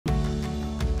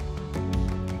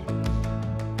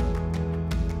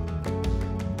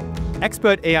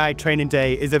Expert AI Training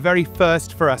Day is a very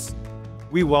first for us.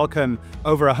 We welcome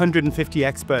over 150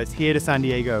 experts here to San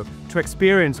Diego to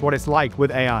experience what it's like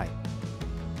with AI.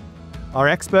 Our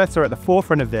experts are at the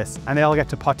forefront of this, and they'll get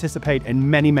to participate in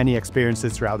many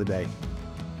experiences throughout the day.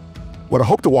 What I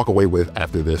hope to walk away with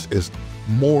after this is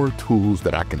more tools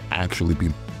that I can actually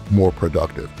be more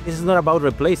productive. This is not about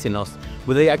replacing us,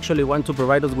 but they actually want to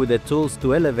provide us with the tools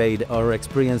to elevate our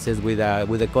experiences with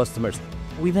the customers.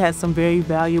 We've had some very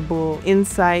valuable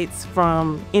insights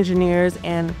from engineers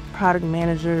and product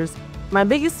managers. My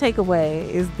biggest takeaway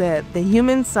is that the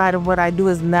human side of what I do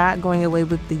is not going away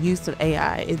with the use of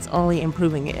AI. It's only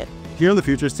improving it. Here on the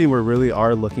Futures team, we really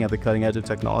are looking at the cutting edge of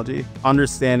technology,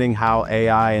 understanding how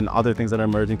AI and other things that are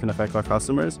emerging can affect our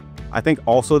customers. I think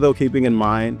also, though, keeping in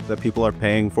mind that people are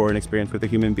paying for an experience with a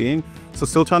human being. So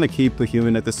still trying to keep the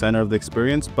human at the center of the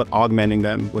experience, but augmenting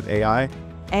them with AI.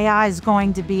 AI is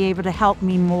going to be able to help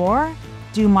me more,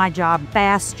 do my job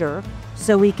faster,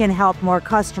 so we can help more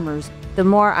customers. The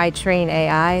more I train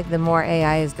AI, the more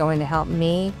AI is going to help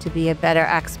me to be a better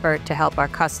expert to help our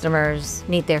customers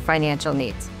meet their financial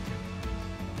needs.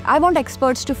 I want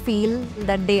experts to feel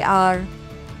that they are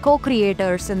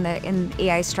co-creators in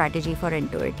AI strategy for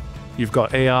Intuit. You've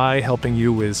got AI helping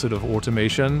you with sort of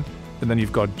automation, and then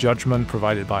you've got judgment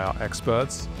provided by our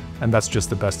experts, and that's just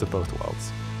the best of both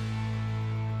worlds.